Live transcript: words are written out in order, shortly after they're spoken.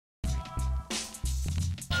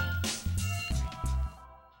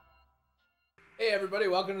Hey everybody,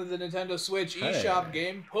 welcome to the Nintendo Switch eShop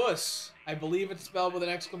game, PUSS. I believe it's spelled with an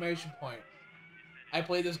exclamation point. I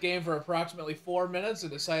played this game for approximately 4 minutes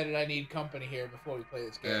and decided I need company here before we play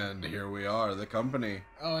this game. And here we are, the company.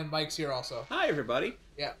 Oh, and Mike's here also. Hi everybody.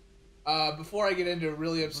 Yeah. Before I get into a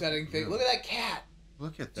really upsetting thing, look at that cat!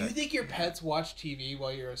 Look at that. Do you think your pets watch TV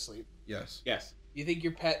while you're asleep? Yes. Yes. Do you think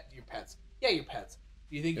your pets? Yeah, your pets.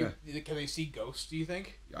 Do you think can they see ghosts, do you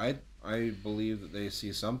think? I believe that they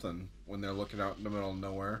see something when they're looking out in the middle of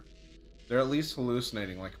nowhere. They're at least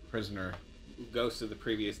hallucinating like a prisoner. Ghosts of the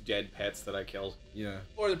previous dead pets that I killed. Yeah.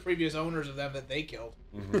 Or the previous owners of them that they killed.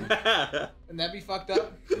 Mm-hmm. Wouldn't that be fucked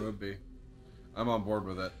up? It would be. I'm on board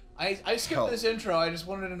with it. I skipped this intro, I just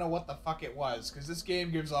wanted to know what the fuck it was, because this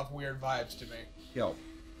game gives off weird vibes to me. Help.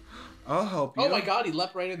 I'll help you. Oh my god, he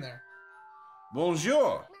leapt right in there.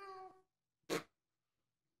 Bonjour.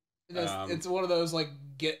 It's one of those, like,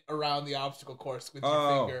 get around the obstacle course with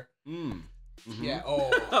your finger. Mm-hmm. Yeah, oh.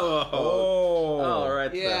 All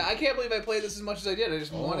right. Yeah, then. I can't believe I played this as much as I did. I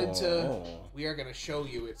just wanted to... We are going to show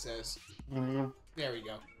you, it says. There we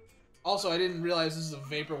go. Also, I didn't realize this is a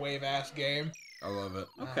vaporwave-ass game. I love it.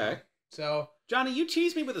 Okay. So... Johnny, you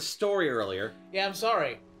teased me with a story earlier. Yeah, I'm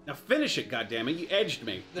sorry. Now finish it, goddammit. You edged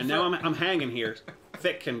me. And now I'm hanging here,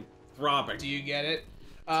 thick and throbbing. Do you get it?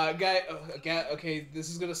 Okay, this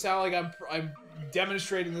is gonna sound like I'm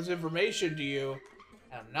demonstrating this information to you.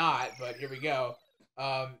 I'm not, but here we go.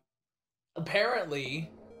 Apparently,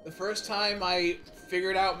 the first time I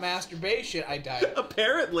figured out masturbation, I died.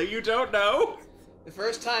 Apparently, you don't know? The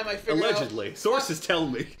first time I figured Allegedly. Sources tell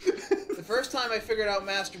me. The first time I figured out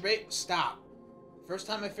masturbation... Stop. The first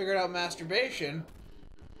time I figured out masturbation,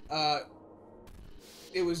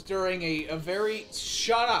 it was during a very...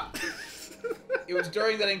 Shut up! It was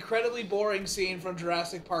during that incredibly boring scene from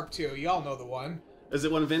Jurassic Park 2. Y'all know the one. Is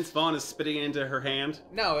it when Vince Vaughn is spitting it into her hand?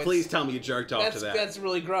 No, it's... Please tell me you jerked off to that. That's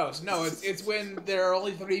really gross. No, it's when there are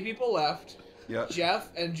only 3 people left. Yeah. Jeff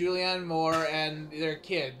and Julianne Moore and their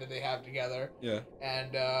kid that they have together. Yeah.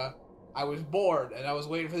 And I was bored, and I was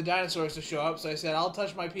waiting for the dinosaurs to show up, so I said, I'll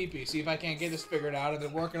touch my pee-pee, see if I can't get this figured out. I've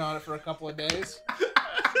been working on it for a couple of days.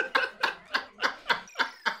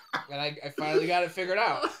 And I finally got it figured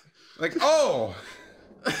out. Like, oh!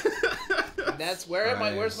 And that's where's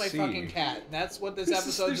my fucking cat? And that's what this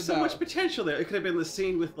episode's about. There's so much potential there. It could have been the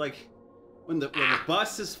scene with, like, when the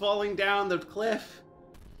bus is falling down the cliff.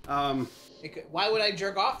 Why would I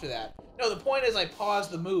jerk off to that? No, the point is I paused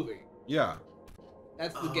the movie. Yeah.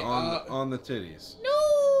 That's the on the titties. No,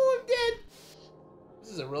 I'm dead. This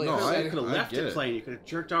is a really You could have left it playing. You could have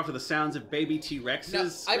jerked off to the sounds of baby T-Rexes. No,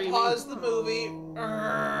 screaming. I paused the movie.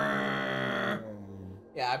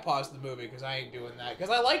 Yeah, I paused the movie because I ain't doing that. Because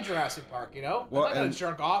I like Jurassic Park, you know? Well, I'm not gonna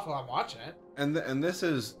jerk off while I'm watching it. And this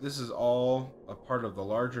is all a part of the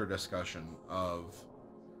larger discussion of,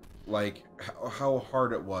 like, how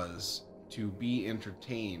hard it was to be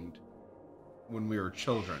entertained when we were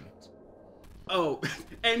children. Oh,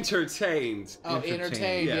 entertained. Oh,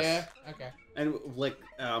 entertained, yes. Yeah. Okay. And, like,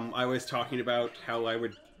 I was talking about how I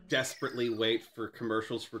would desperately wait for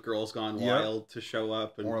commercials for Girls Gone Wild to show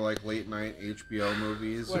up. And, or, like, late-night HBO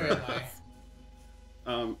movies. Where am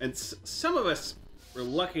I? And some of us were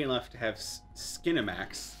lucky enough to have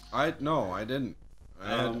Skinamax. No, I didn't.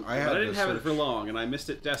 I didn't have it for long, and I missed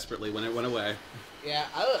it desperately when it went away. Yeah,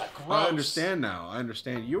 gross. I understand now. I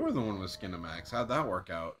understand. You were the one with Skinamax. How'd that work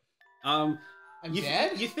out? I'm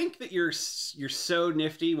dead? You think that you're so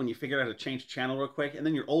nifty when you figure out how to change channel real quick, and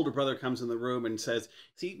then your older brother comes in the room and says,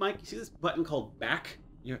 "See, Mike, you see this button called back?"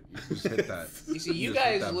 Yeah, you just hit that. You see, you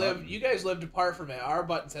guys lived apart from it. Our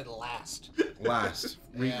button said last. Last.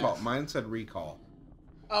 Recall. Yeah. Mine said recall.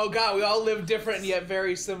 Oh god, we all live different and yet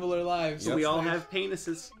very similar lives. So we all have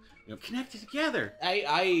penises connected together.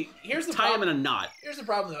 Here's the tie problem. them in a knot. Here's the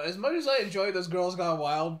problem though. As much as I enjoy those Girls Gone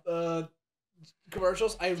Wild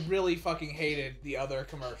commercials, I really fucking hated the other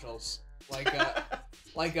commercials. Like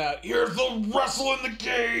here's the wrestle in the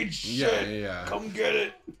cage. Yeah. Come get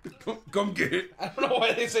it. Come get it. I don't know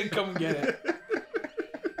why they said come get it.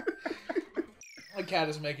 My cat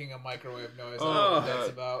is making a microwave noise. I don't know what that's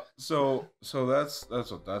about. So that's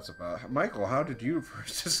what that's about. Michael, how did you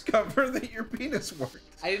first discover that your penis worked?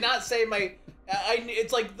 I did not say my.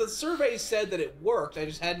 It's like the survey said that it worked. I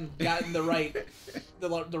just hadn't gotten the right, the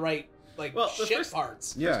right shit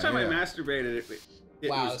parts. The first time I masturbated,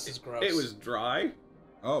 this is gross. It was dry.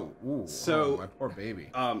 Oh, ooh, my poor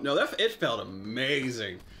baby. No, it felt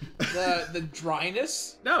amazing. The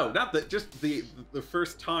dryness? No, not just the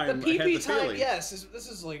first time. The pee-pee time. Feeling. Yes, this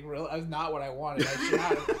is like real. That's not what I wanted. I should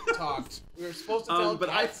not have talked. We were supposed to tell. But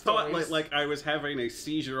I thought like I was having a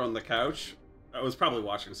seizure on the couch. I was probably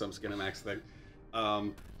watching some Skinamax thing,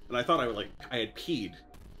 and I thought I had peed.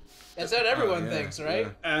 That's what everyone yeah, thinks, right?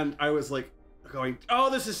 yeah. And I was like going, oh,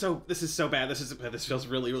 this is so bad. This feels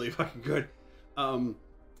really, really fucking good. And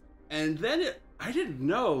then I didn't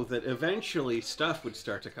know that eventually stuff would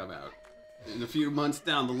start to come out. In a few months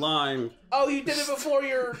down the line. Oh, you did it before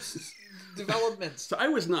your developments. So I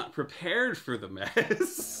was not prepared for the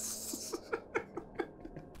mess.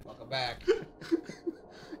 Welcome back.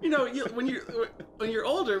 You know, when you're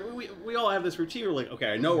older, we all have this routine. We're like, okay,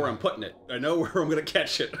 I know where I'm putting it. I know where I'm gonna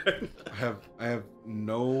catch it. I have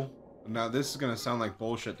no. Now this is gonna sound like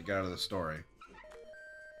bullshit to get out of the story.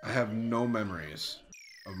 I have no memories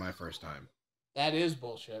of my first time. That is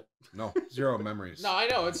bullshit. No, 0 memories. No, I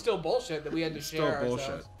know it's still bullshit that we had to share. Still bullshit.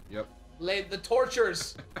 Ourselves. Yep. Lay the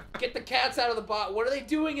tortures. Get the cats out of the box. What are they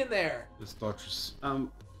doing in there? It's torturous.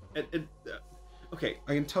 Okay.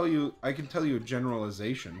 I can tell you a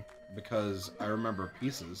generalization because I remember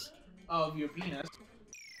pieces. Of your penis.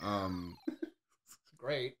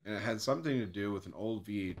 Great. And it had something to do with an old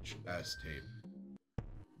VHS tape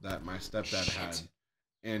that my stepdad had,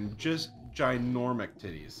 and just ginormic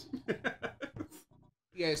titties.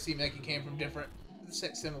 You guys seem like you came from different,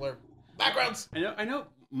 similar backgrounds. I know.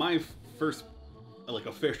 My first, like,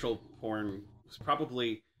 official porn was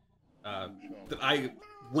probably that I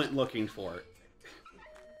went looking for.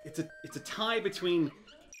 It's a tie between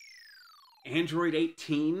Android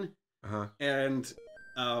 18 and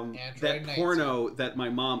that 19. porno that my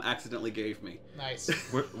mom accidentally gave me. Nice.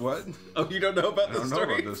 What? Oh, you don't know about this story? I don't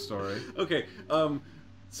know about this story. Okay.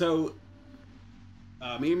 So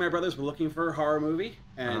me and my brothers were looking for a horror movie,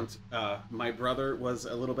 and my brother was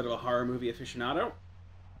a little bit of a horror movie aficionado.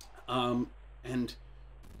 And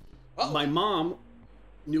my mom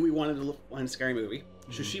knew we wanted to find a scary movie,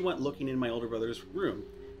 so she went looking in my older brother's room,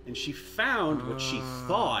 and she found what she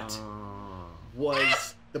thought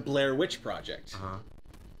was the Blair Witch Project.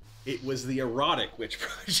 It was the Erotic Witch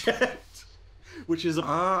Project, which is it's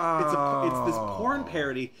this porn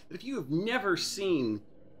parody that if you have never seen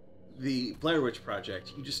the Blair Witch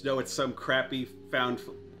Project, you just know it's some crappy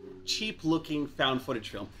cheap-looking found footage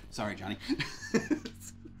film. Sorry, Johnny.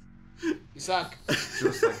 You suck.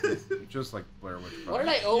 Just like Blair Witch Project. What did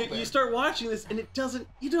I open? You start watching this, and it doesn't.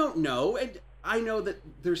 You don't know. And I know that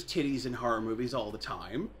there's titties in horror movies all the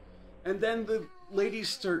time, and then the ladies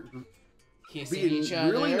start Kissing being each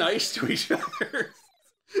other. really nice to each other,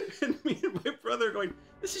 and me and my brother are going,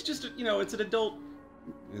 "This is just, it's an adult."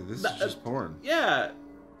 Yeah, this is just porn. Yeah,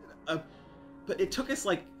 but it took us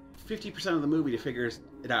like 50% of the movie to figure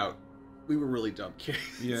it out. We were really dumb kids.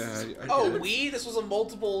 Yeah. This was a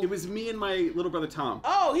multiple. It was me and my little brother Tom.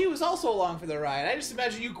 Oh, he was also along for the ride. I just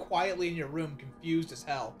imagine you quietly in your room, confused as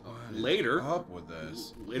hell. Oh, Later. Up with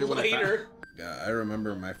this. Later. Yeah, I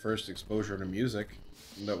remember my first exposure to music.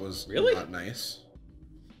 That was really not nice.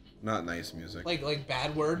 Not nice music. Like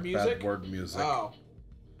bad word music. Bad word music. Oh,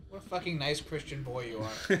 what a fucking nice Christian boy you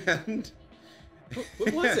are. And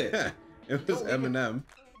what was it? It was Eminem.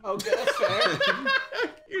 Oh, good, that's fair.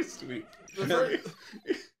 You're sweet.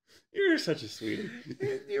 You're such a sweetie.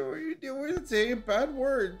 You were saying bad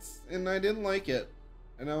words, and I didn't like it.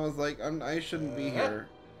 And I was like, I shouldn't be here.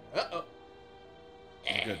 Uh-oh.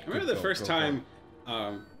 I remember the first time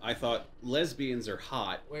I thought lesbians are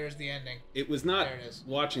hot. Where's the ending? It was not There it is.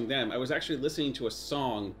 watching them. I was actually listening to a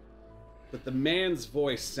song, but the man's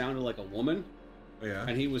voice sounded like a woman. Oh, yeah?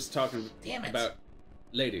 And he was talking about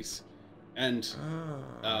ladies. And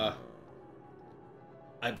I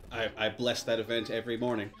bless that event every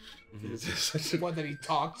morning. What, that he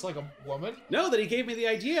talks like a woman? No, that he gave me the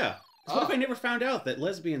idea. What if I never found out that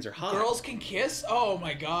lesbians are hot? Girls can kiss? Oh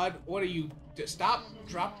my god. What are you... Stop.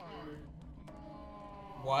 Drop.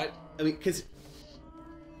 What? I mean, because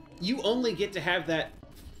you only get to have that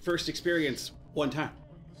first experience one time.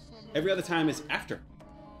 Every other time is after.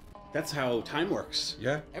 That's how time works.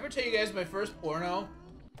 Yeah. Ever tell you guys my first porno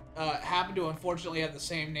happened to unfortunately have the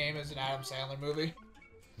same name as an Adam Sandler movie?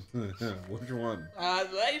 Which one?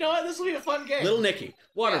 You know what? This will be a fun game. Little Nicky,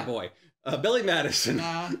 Waterboy, Billy Madison.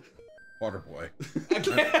 Waterboy.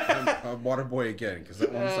 I'm Waterboy again, because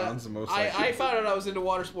that one sounds the most like I found out I was into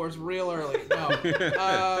water sports real early. No.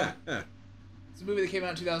 It's a movie that came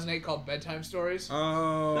out in 2008 called Bedtime Stories.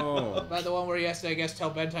 Oh. About the one where he has to, I guess,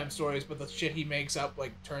 tell bedtime stories, but the shit he makes up,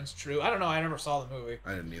 like, turns true. I don't know. I never saw the movie.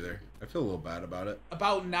 I didn't either. I feel a little bad about it.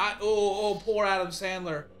 About not... Oh, poor Adam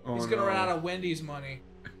Sandler. Oh, He's gonna no. run out of Wendy's money.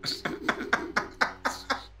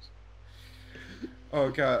 Oh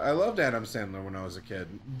god, I loved Adam Sandler when I was a kid.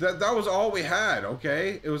 That was all we had,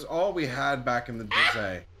 okay? It was all we had back in the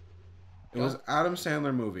day. It was Adam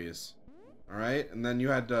Sandler movies. All right? And then you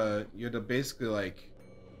had to basically like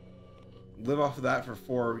live off of that for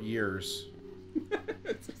 4 years.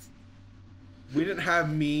 We didn't have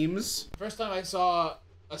memes. First time I saw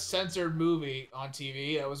a censored movie on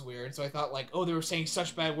TV, that was weird. So I thought like, oh, they were saying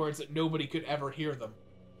such bad words that nobody could ever hear them,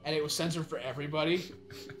 and it was censored for everybody.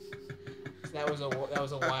 So that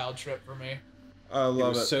was a wild trip for me. I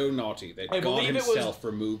love it. Was so naughty that God himself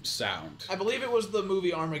removed sound. I believe it was the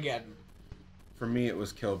movie Armageddon. For me, it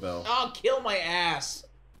was Kill Bill. Oh, kill my ass!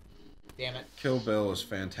 Damn it. Kill Bill was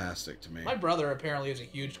fantastic to me. My brother apparently is a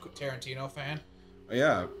huge Tarantino fan.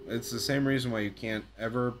 Yeah, it's the same reason why you can't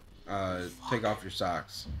ever take off your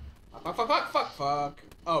socks. Fuck.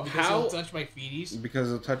 Oh, because he'll touch my feeties? Because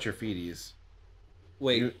he'll touch your feeties.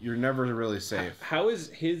 Wait. You're never really safe. How is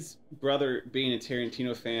his brother being a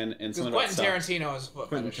Tarantino fan and someone else Quentin Tarantino has a foot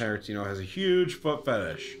fetish. Quentin Tarantino has a huge foot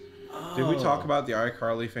fetish. Oh. Did we talk about the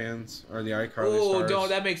iCarly fans? Or the iCarly stars? Oh,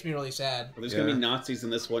 that makes me really sad. Well, there's going to be Nazis in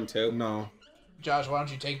this one, too. No. Josh, why don't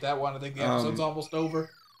you take that one? I think the episode's almost over.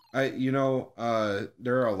 There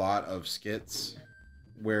are a lot of skits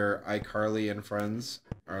where iCarly and friends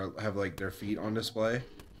have like their feet on display.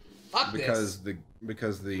 Fuck because the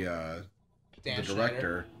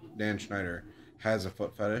director, Dan Schneider, has a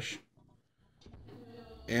foot fetish.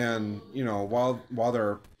 And, while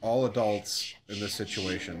they're all adults in this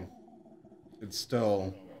situation, it's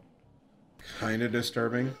still kind of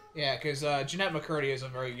disturbing. Yeah, because Jeanette McCurdy is a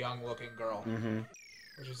very young-looking girl,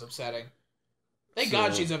 which is upsetting. Thank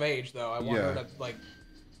God she's of age, though. I want her to,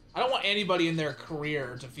 I don't want anybody in their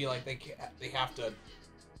career to feel like they have to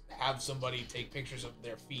have somebody take pictures of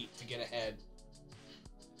their feet to get ahead.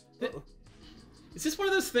 Is this one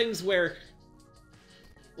of those things where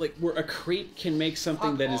a creep can make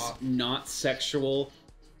something that is not sexual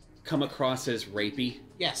come across as rapey?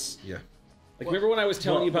 Yes. Yeah. Remember when I was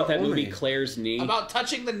telling you about that movie Claire's Knee? About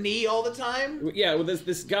touching the knee all the time? Yeah, well,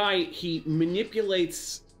 this guy, he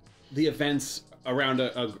manipulates the events around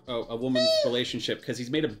a woman's relationship because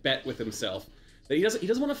he's made a bet with himself that he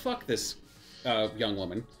doesn't want to fuck this young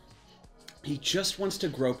woman. He just wants to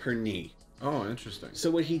grope her knee. Oh, interesting. So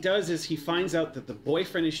what he does is he finds out that the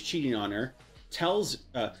boyfriend is cheating on her,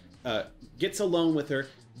 gets alone with her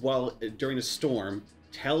during a storm,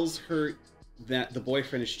 tells her that the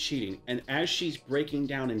boyfriend is cheating, and as she's breaking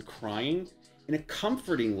down and crying, in a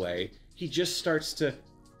comforting way, he just starts to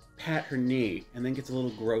pat her knee and then gets a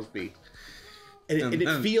little gropey. And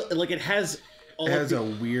it feels like it has a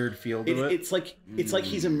weird feel to it. It's like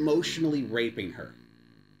he's emotionally raping her.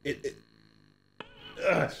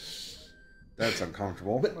 That's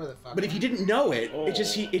uncomfortable. But if you didn't know it,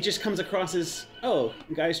 it just comes across as, oh,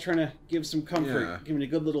 the guy's trying to give some comfort, giving a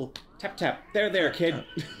good little tap tap. There, kid.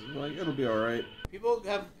 It'll be all right.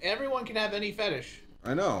 Everyone can have any fetish.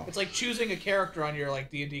 I know. It's like choosing a character on your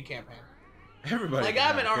D&D campaign. Everybody.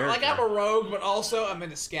 I'm a rogue, but also I'm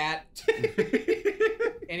into scat.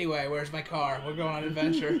 Anyway, where's my car? We're going on an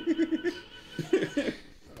adventure.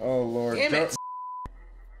 Oh Lord. Damn it.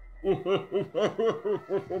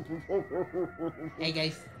 Hey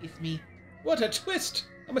guys, it's me. What a twist!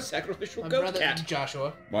 I'm a sacrificial goat cat.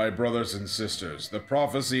 Joshua. My brothers and sisters, the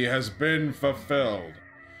prophecy has been fulfilled.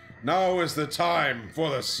 Now is the time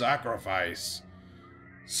for the sacrifice.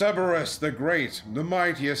 Cerberus the Great, the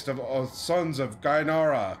mightiest of sons of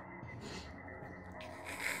Gainara.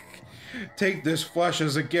 Take this flesh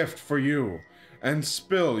as a gift for you, and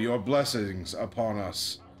spill your blessings upon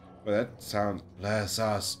us. Well, that sounds... Bless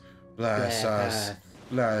us. Bless us.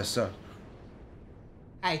 Bless us.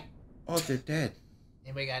 Hi. Oh, they're dead.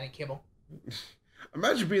 Anybody got any kibble?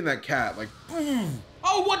 Imagine being that cat, like...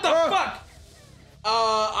 Oh, what the fuck?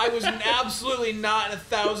 I was absolutely not in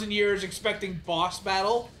 1,000 years expecting boss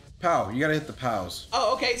battle. Pow, you gotta hit the pows.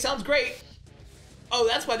 Oh, okay, sounds great. Oh,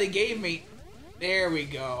 that's why they gave me... There we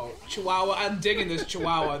go. Chihuahua, I'm digging this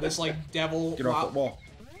Chihuahua, this, devil... Get off the wall.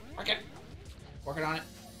 Working on it.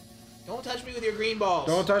 Don't touch me with your green balls.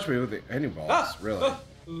 Don't touch me with any balls, really.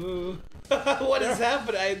 What is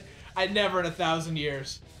happening? I never in 1,000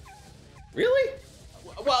 years. Really?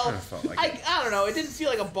 Well, I don't know. It didn't feel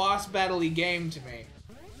like a boss battle-y game to me.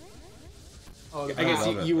 Oh, I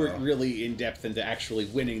guess you were really in depth into actually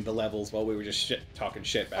winning the levels while we were just talking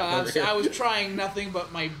shit back over here. I was trying nothing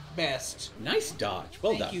but my best. Nice dodge.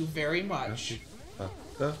 Well done. Thank you very much.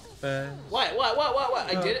 What?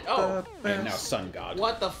 I did it? Oh. And now Sun God.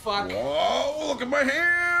 What the fuck? Whoa, look at my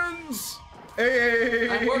hands! Hey!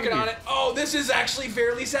 I'm working on it. Oh, this is actually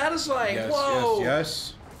fairly satisfying. Yes, whoa!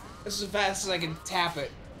 yes. This is as fast as I can tap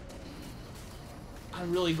it.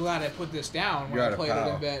 I'm really glad I put this down when I played it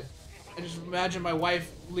in bed. I just imagine my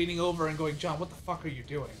wife leaning over and going, John, what the fuck are you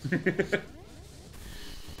doing?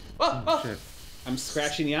 Oh, shit. I'm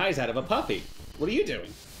scratching the eyes out of a puppy. What are you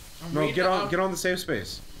doing? No, get on the safe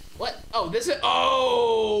space. What? Oh, this is.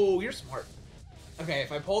 Oh, you're smart. Okay,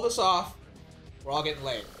 if I pull this off, we're all getting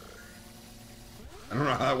laid. I don't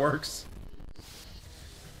know how that works.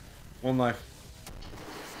 One life.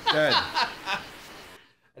 Dead.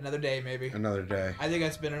 Another day, maybe. Another day. I think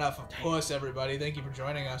that's been enough of Puss, everybody. Thank you for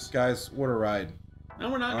joining us. Guys, what a ride. No,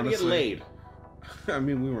 we're not gonna get laid. I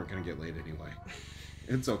mean, we weren't gonna get laid anyway.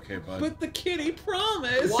 It's okay, bud. But the kitty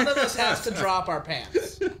promised. One of us has to drop our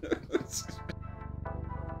pants.